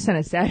worst. I mean, you sent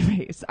a sad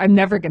face. I'm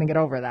never going to get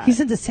over that. He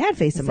sent a sad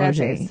face Sad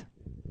emoji. face.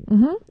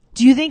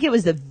 Do you think it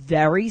was the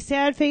very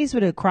sad face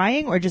with it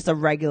crying or just a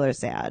regular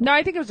sad? No,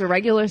 I think it was a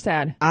regular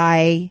sad.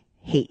 I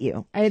hate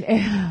you. I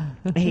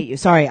hate you.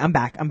 Sorry, I'm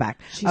back.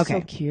 She's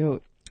so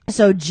cute.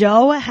 So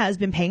Joe has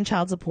been paying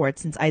child support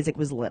since Isaac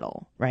was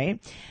little, right?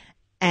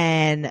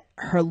 And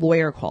her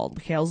lawyer called,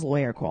 Mikhail's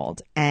lawyer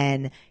called,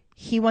 and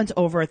he wants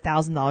over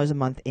 $1,000 a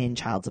month in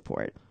child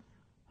support.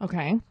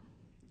 Okay.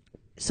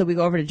 So we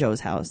go over to Joe's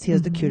house. He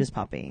has the cutest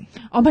puppy.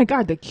 Oh my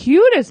God, the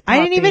cutest puppy.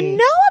 I didn't even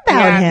know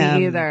about him.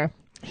 Me either.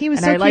 He was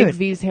and so I cute. like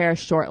V's hair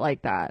short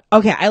like that.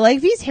 Okay, I like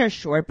V's hair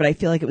short, but I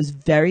feel like it was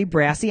very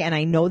brassy, and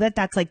I know that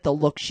that's like the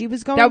look she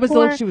was going for. That was the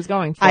look she was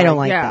going for. I don't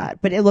like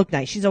that, but it looked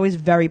nice. She's always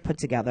very put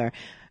together.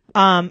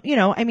 You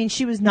know, I mean,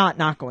 she was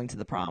not going to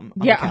the prom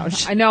on the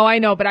couch. I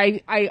know, but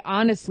I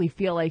honestly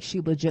feel like she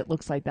legit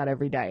looks like that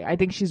every day. I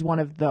think she's one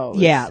of those.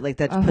 Yeah, like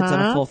that puts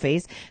on a full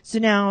face. So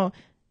now,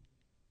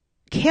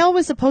 Kale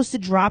was supposed to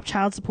drop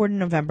child support in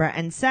November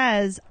and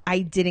says,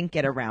 I didn't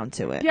get around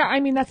to it. Yeah, I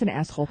mean, that's an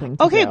asshole thing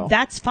to do.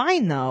 That's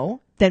fine,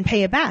 though. Then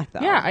pay it back, though.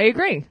 Yeah, I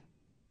agree.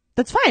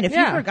 That's fine. If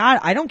you forgot,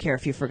 I don't care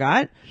if you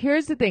forgot.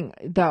 Here's the thing,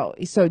 though.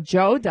 So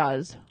Joe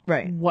does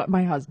what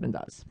my husband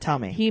does. Tell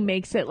me. He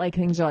makes it like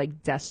things are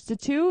like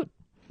destitute.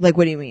 Like,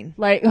 what do you mean?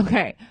 Like,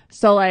 okay.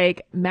 So,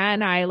 like, Matt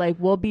and I, like,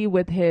 will be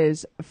with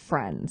his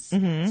friends.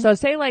 Mm-hmm. So,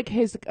 say, like,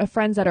 his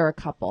friends that are a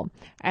couple.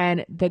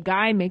 And the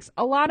guy makes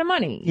a lot of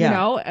money. Yeah. You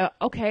know?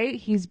 Okay,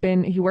 he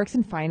works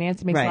in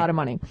finance, makes a lot of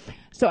money.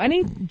 So,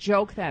 any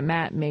joke that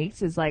Matt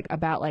makes is, like,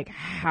 about, like,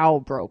 how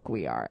broke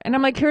we are. And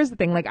I'm like, here's the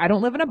thing. Like, I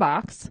don't live in a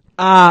box.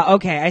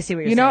 Okay. I see what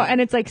you're saying. You know? And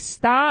it's like,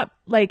 stop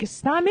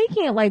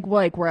making it like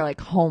we're,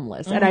 like,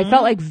 homeless. And I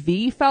felt like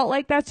V felt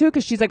like that, too.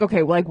 Because she's like,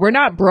 okay, well, like, we're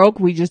not broke.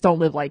 We just don't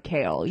live like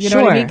Kale. You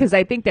know what I mean? Because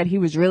I think that he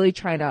was really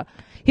trying to...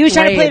 He was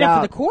trying to play it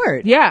up for the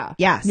court. Yeah.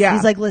 Yes. Yeah.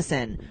 He's like,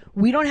 listen,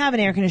 we don't have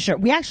an air conditioner.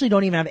 We actually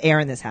don't even have air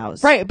in this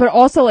house. Right. But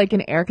also, like,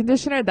 an air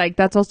conditioner, like,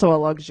 that's also a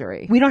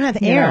luxury. We don't have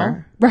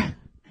air. Right.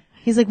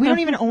 He's like, we don't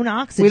even own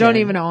oxygen. We don't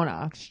even own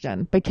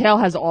oxygen. But Kale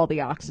has all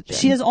the oxygen.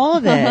 She has all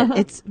of it.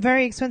 It's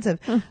very expensive.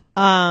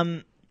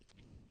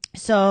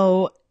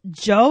 So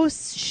Joe,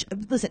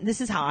 listen, this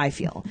is how I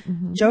feel.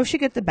 Joe should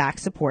get the back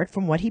support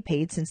from what he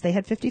paid since they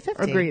had 50-50.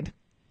 Agreed.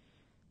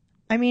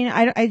 I mean,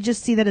 I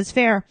just see that as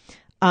fair.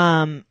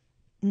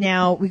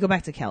 Now we go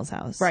back to Kale's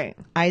house. Right.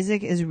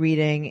 Isaac is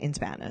reading in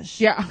Spanish.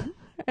 Yeah.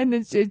 And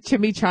then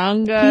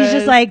chimichangas. He's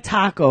just like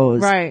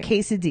tacos, right?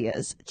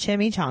 Quesadillas,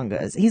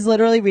 chimichangas. He's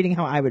literally reading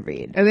how I would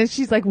read. And then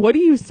she's like, "What are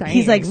you saying?"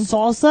 He's like,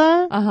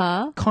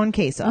 salsa, con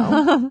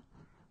queso.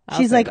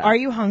 She's like, "Are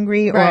you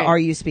hungry or are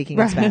you speaking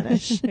in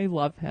Spanish?" I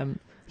love him.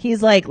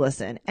 He's like,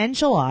 "Listen,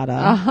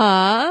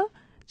 enchilada,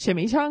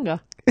 chimichanga,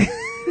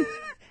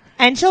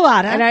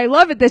 enchilada." And I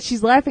love it that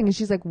she's laughing and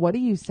she's like, "What are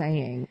you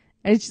saying?"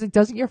 And she's like,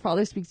 "Doesn't your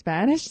father speak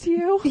Spanish to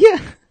you?"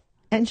 Yeah,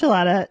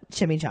 enchilada,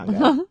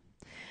 chimichanga.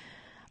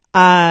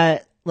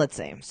 Let's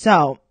see.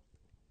 So,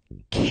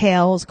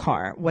 Kale's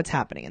car. What's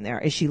happening in there?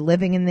 Is she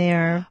living in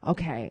there?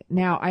 Okay.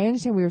 Now, I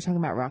understand we were talking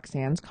about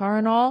Roxanne's car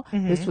and all.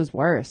 This was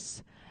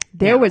worse.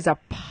 There was a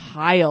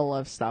pile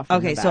of stuff.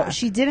 Okay, so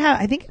she did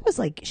have, I think it was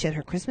like, she had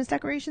her Christmas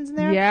decorations in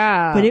there.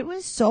 Yeah. But it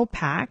was so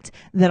packed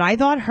that I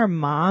thought her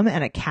mom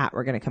and a cat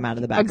were going to come out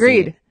of the back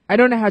Agreed. seat. I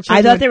don't know how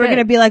I thought they were going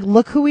to be like,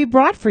 look who we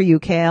brought for you,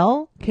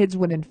 Kale. Kids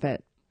wouldn't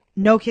fit.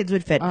 No kids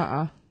would fit.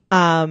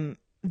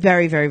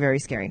 Very, very, very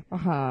scary.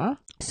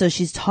 So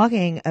she's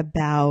talking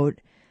about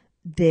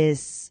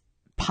this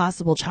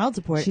possible child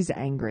support. She's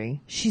angry.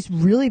 She's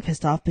really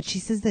pissed off, but she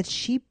says that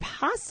she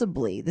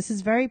possibly, this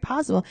is very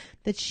possible,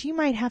 that she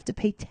might have to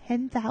pay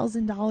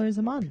 $10,000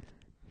 a month.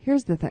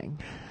 Here's the thing.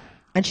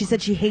 And she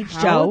said she hates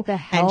How Joe. the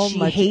hell and she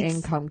much hates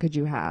income could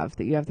you have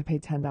that you have to pay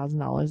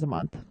 $10,000 a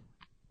month?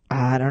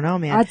 I don't know,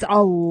 man. That's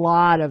a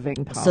lot of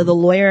income. So the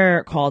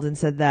lawyer called and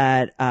said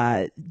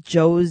that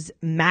Joe's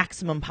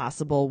maximum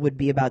possible would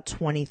be about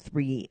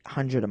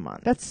 $2,300 a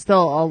month. That's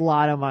still a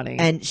lot of money.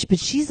 And but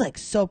she's like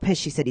so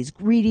pissed. She said he's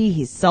greedy,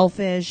 he's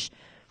selfish.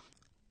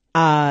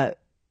 And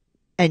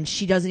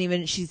she doesn't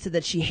even. She said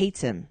that she hates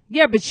him.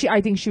 Yeah, but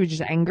I think she was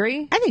just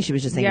angry. I think she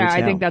was just angry. Yeah,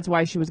 too. I think that's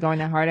why she was going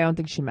that hard. I don't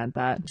think she meant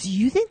that. Do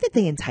you think that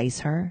they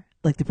entice her,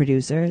 like the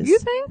producers? You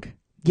think?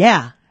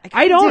 Yeah.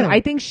 I don't.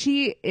 I think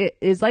she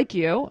is like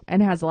you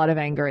and has a lot of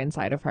anger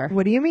inside of her.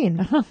 What do you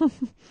mean?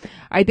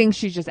 I think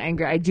she's just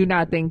angry. I do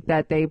not think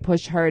that they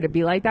push her to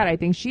be like that. I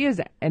think she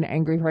is an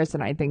angry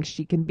person. I think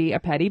she can be a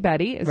petty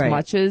Betty as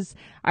much as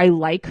I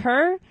like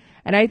her.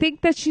 And I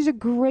think that she's a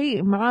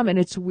great mom. And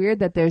it's weird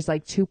that there's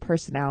like two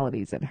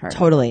personalities in her.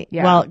 Totally.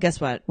 Yeah. Well, guess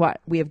what?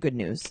 What? We have good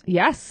news.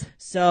 Yes.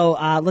 So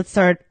let's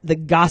start the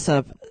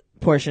gossip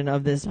portion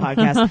of this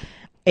podcast.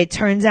 It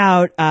turns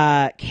out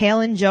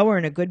Kale and Joe are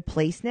in a good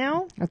place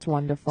now. That's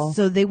wonderful.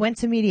 So they went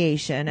to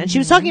mediation. And she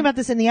was talking about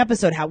this in the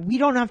episode, how we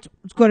don't have to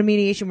go to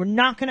mediation. We're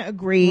not going to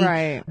agree.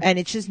 Right. And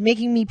it's just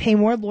making me pay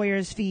more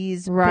lawyers'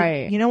 fees.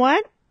 Right. But you know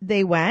what?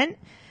 They went.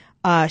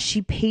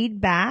 She paid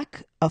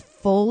back a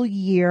full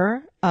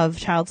year of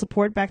child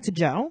support back to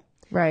Joe.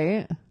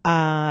 Right.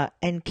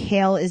 And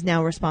Kale is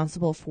now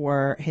responsible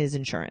for his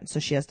insurance. So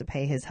she has to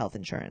pay his health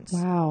insurance.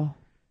 Wow.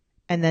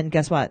 And then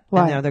guess what?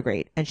 What? And now they're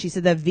great. And she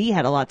said that V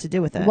had a lot to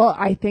do with it. Well,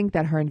 I think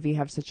that her and V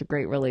have such a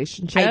great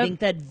relationship. I think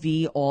that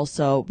V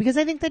also, because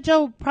I think that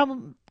Joe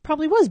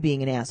probably was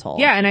being an asshole.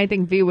 Yeah, and I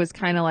think V was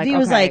kind of like, V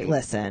was okay, like,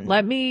 listen.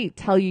 let me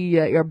tell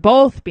you that you're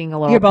both being a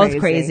little You're both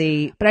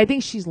crazy. But I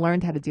think she's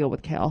learned how to deal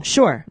with Kale.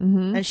 Sure.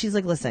 Mm-hmm. And she's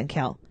like, listen,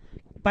 Kale,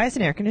 buy us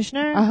an air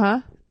conditioner. Uh-huh.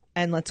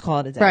 And let's call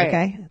it a day, Right.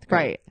 okay?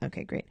 Right.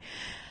 Okay, great.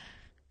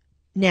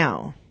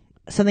 Now,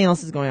 something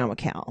else is going on with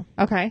Cal.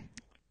 Okay.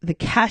 The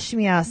Cash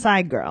Me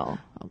Outside girl.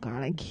 Oh,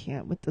 God, I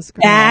can't with this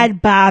girl.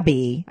 Bad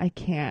Bobby. I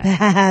can't.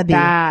 Bobby.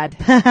 Bad.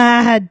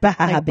 Bad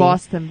Bobby. Like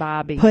Boston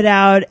Bobby. Put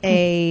out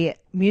a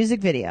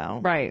music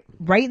video. Right.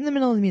 Right in the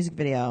middle of the music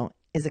video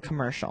is a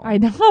commercial. I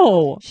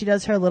know. She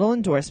does her little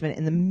endorsement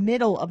in the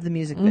middle of the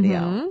music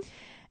video.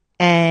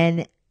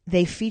 And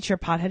they feature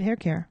Pothead Hair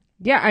Care.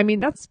 Yeah, I mean,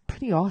 that's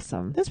pretty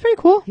awesome. That's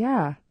pretty cool.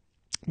 Yeah.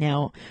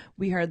 Now,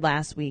 we heard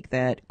last week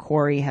that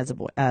Corey has a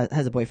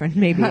boyfriend,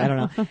 maybe, I don't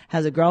know,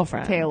 has a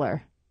girlfriend.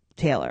 Taylor,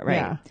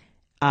 right?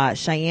 Yeah.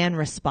 Cheyenne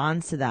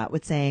responds to that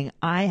with saying,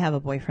 I have a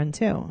boyfriend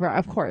too. Right,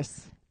 of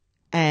course.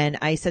 And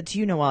I said to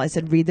you, Noelle, I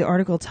said, read the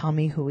article, tell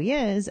me who he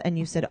is. And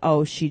you said,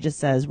 oh, she just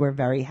says, we're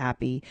very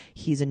happy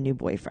he's a new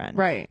boyfriend.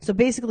 Right. So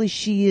basically,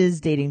 she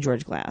is dating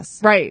George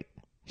Glass. Right.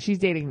 She's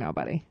dating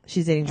nobody.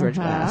 She's dating George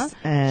Glass.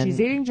 And she's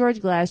dating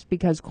George Glass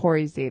because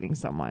Corey's dating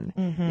someone.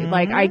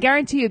 Like, I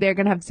guarantee you they're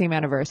going to have the same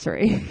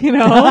anniversary. You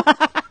know?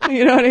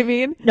 You know what I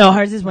mean? No,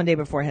 hers is one day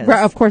before his.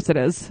 Right, of course it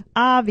is.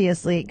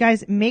 Obviously.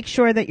 Guys, make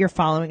sure that you're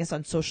following us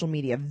on social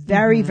media.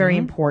 Very, very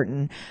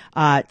important.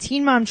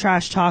 Teen Mom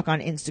Trash Talk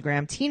on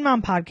Instagram. Teen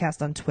Mom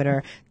Podcast on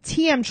Twitter.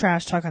 TM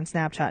Trash Talk on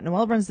Snapchat.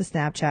 Noelle runs the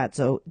Snapchat,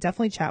 so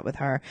definitely chat with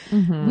her.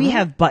 We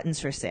have buttons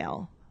for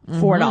sale.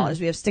 $4.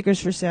 We have stickers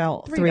for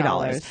sale.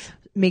 $3.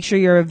 Make sure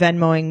you're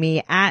Venmoing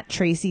me at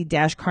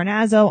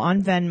Tracy-Carnazzo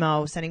on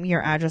Venmo, sending me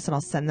your address and I'll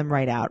send them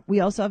right out.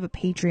 We also have a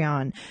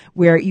Patreon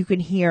where you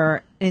can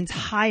hear an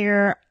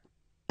entire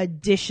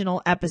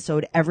additional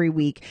episode every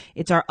week.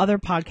 It's our other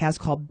podcast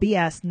called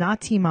BS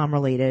Not Teen Mom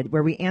Related,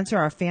 where we answer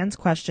our fans'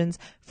 questions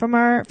from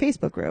our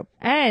Facebook group.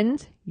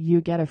 And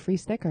you get a free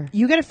sticker.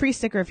 You get a free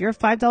sticker. If you're a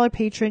 $5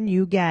 patron,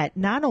 you get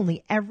not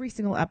only every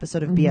single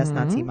episode of BS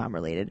Not Teen Mom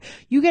Related,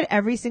 you get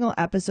every single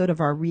episode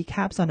of our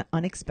recaps on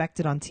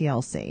Unexpected on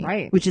TLC.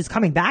 Right. Which is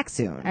coming back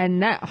soon.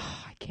 And that,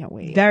 I can't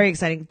wait. Very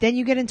exciting. Then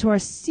you get into our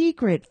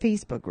secret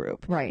Facebook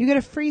group. Right. You get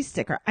a free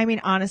sticker. I mean,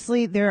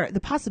 honestly, the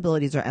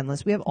possibilities are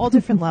endless. We have all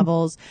different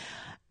levels.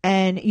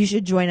 And you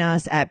should join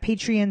us at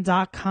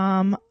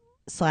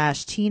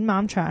patreon.com/Teen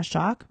Mom Trash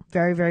Talk.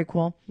 Very, very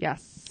cool.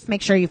 Yes.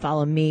 Make sure you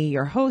follow me,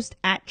 your host,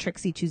 at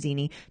Trixie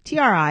Tuzini,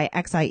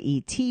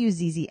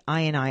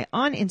 TrixieTuzini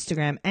on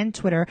Instagram and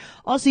Twitter.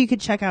 Also, you could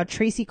check out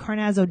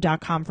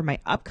TracyCarnazzo.com for my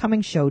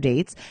upcoming show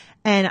dates.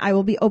 And I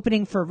will be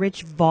opening for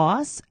Rich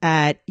Voss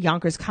at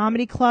Yonkers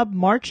Comedy Club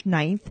March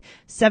 9th,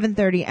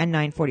 7:30 and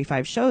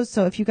 9:45 shows.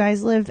 So if you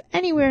guys live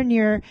anywhere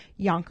near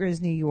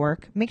Yonkers, New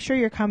York, make sure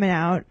you're coming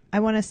out.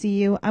 I want to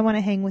see you. I want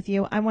to hang with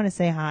you. I want to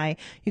say hi.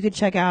 You could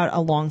check out a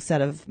long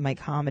set of my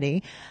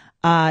comedy.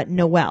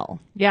 Noelle.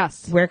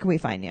 Yes. Where can we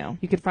find you?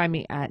 You could find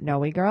me at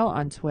Noe Girl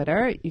on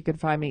Twitter. You could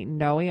find me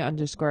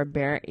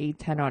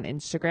Noe_Bear810 on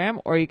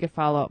Instagram, or you could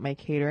follow my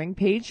catering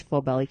page,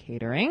 Full Belly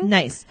Catering.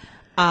 Nice.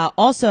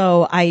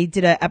 Also, I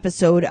did an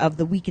episode of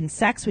The Week in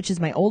Sex, which is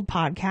my old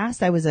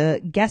podcast. I was a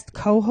guest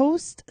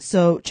co-host.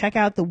 So check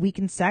out The Week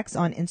in Sex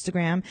on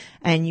Instagram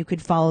and you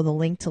could follow the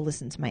link to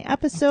listen to my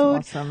episode.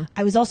 That's awesome.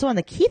 I was also on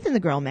the Keith and the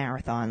Girl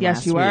marathon. Yes,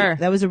 last you week. were.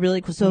 That was a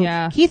really cool. So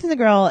yeah. Keith and the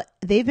Girl,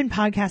 they've been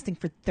podcasting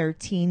for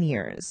 13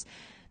 years.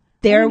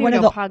 They're one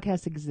of the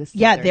podcasts existed.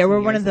 Yeah, they were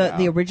one of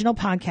the original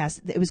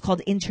podcasts. It was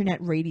called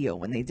Internet Radio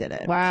when they did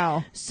it.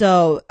 Wow.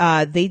 So,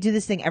 they do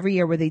this thing every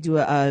year where they do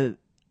an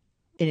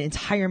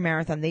entire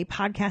marathon. They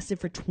podcasted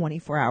for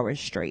 24 hours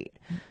straight.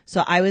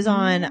 So I was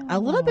on a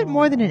little bit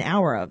more than an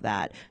hour of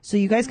that. So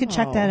you guys could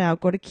check that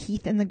out. Go to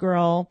Keith and the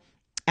Girl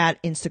at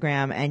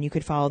Instagram and you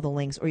could follow the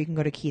links, or you can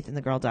go to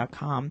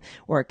keithandthegirl.com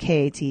or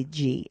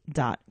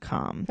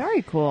KATG.com.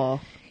 Very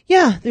cool.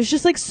 Yeah, there's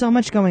just like so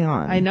much going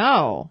on. I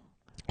know.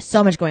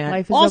 So much going on.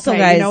 Life is also, okay.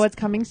 guys, You know it's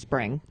coming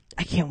spring.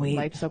 I can't wait.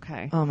 Life's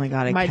okay. Oh my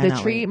God, my giant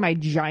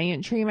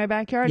tree in my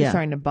backyard is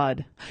starting to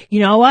bud.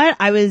 You know what?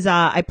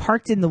 I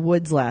parked in the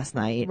woods last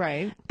night.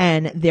 Right.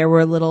 And there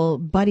were little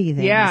buddy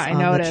things I on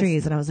noticed. the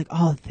trees. And I was like,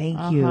 oh,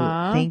 thank you.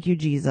 Thank you,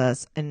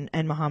 Jesus. And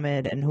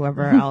Muhammad and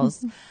whoever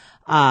else, you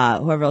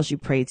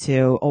pray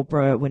to,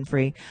 Oprah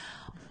Winfrey.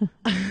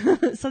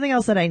 Something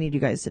else that I need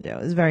you guys to do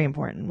is very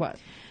important. What?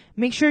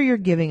 Make sure you're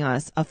giving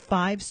us a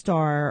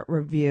 5-star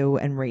review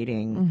and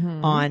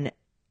rating on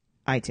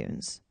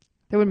iTunes.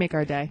 That would make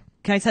our day.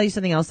 Can I tell you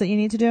something else that you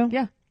need to do?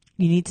 Yeah.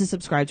 You need to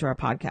subscribe to our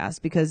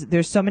podcast because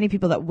there's so many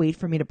people that wait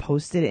for me to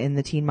post it in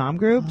the teen mom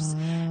groups.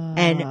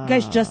 And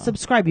guys, just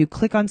subscribe. You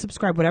click on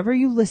subscribe. Whatever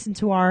you listen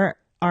to our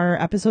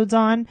episodes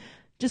on,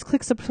 just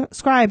click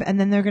subscribe, and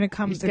then they're going to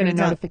come. Just get a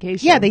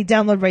notification. Yeah, they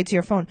download right to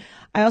your phone.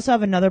 I also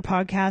have another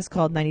podcast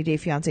called 90 Day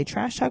Fiancé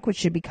Trash Talk, which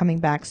should be coming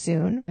back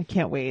soon. I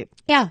can't wait.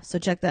 Yeah, so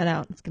check that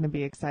out. It's going to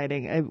be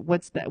exciting.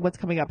 What's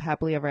coming up?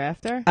 Happily Ever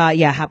After?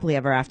 Yeah, Happily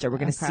Ever After. We're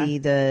going to see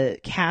the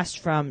cast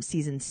from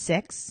season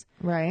 6.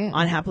 Right.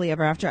 On Happily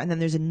Ever After. And then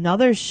there's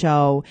another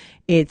show.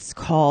 It's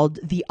called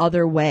The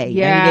Other Way.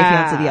 Yeah. 90 Day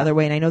Fiancé The Other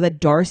Way. And I know that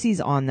Darcy's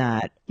on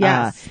that.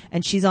 Yes.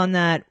 And she's on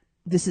that.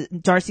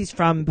 Darcy's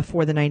from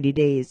before the 90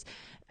 days.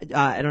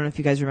 I don't know if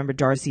you guys remember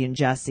Darcy and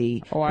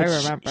Jesse. Oh, I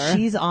remember.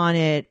 She's on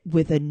it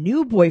with a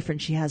new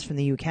boyfriend she has from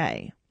the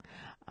UK.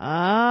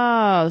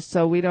 Oh,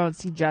 so we don't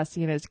see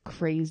Jesse and his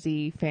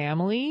crazy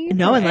family?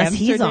 No, unless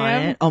he's on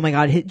it. Oh my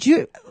God.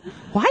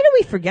 Why do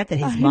we forget that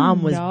his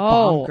mom was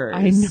bonkers?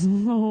 I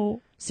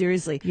know.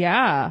 Seriously.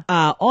 Yeah.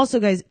 Also,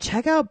 guys,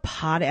 check out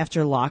Pod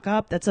After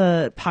Lockup. That's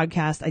a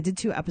podcast. I did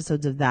 2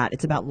 episodes of that.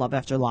 It's about love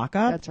after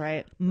lockup. That's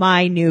right.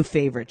 My new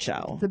favorite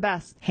show. The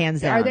best.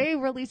 Hands down. Are they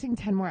releasing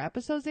 10 more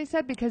episodes, they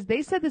said? Because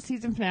they said the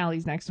season finale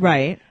is next week.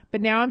 Right.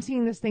 But now I'm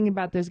seeing this thing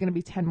about there's going to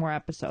be 10 more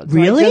episodes.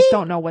 Really? So I just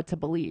don't know what to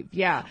believe.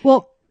 Yeah.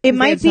 Well, it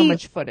might be so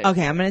much footage.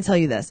 Okay, I'm going to tell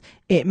you this.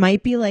 It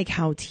might be like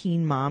how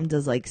Teen Mom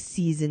does like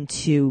season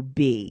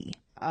 2B. It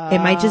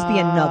might just be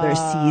another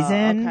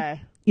season.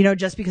 Okay. You know,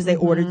 just because they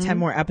ordered 10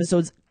 more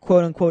episodes,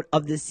 quote unquote,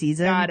 of this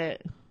season. Got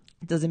it.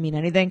 Doesn't mean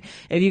anything.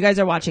 If you guys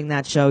are watching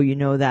that show, you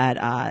know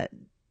that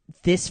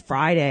this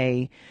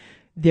Friday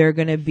they're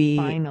going to be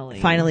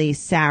finally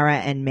Sarah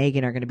and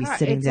Megan are going to be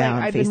sitting down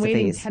I've face been to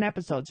waiting face. 10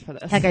 episodes for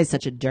this. That guy's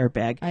such a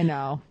dirtbag. I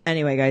know.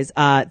 Anyway, guys,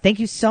 thank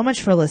you so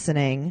much for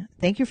listening.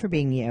 Thank you for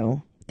being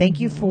you. Thank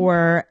you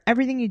for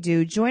everything you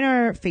do. Join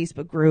our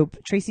Facebook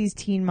group, Tracy's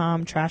Teen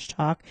Mom Trash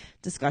Talk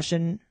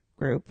discussion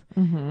group.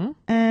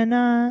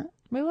 And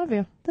we love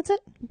you. That's it.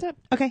 That's it.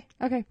 Okay.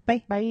 Okay.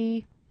 Bye.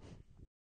 Bye.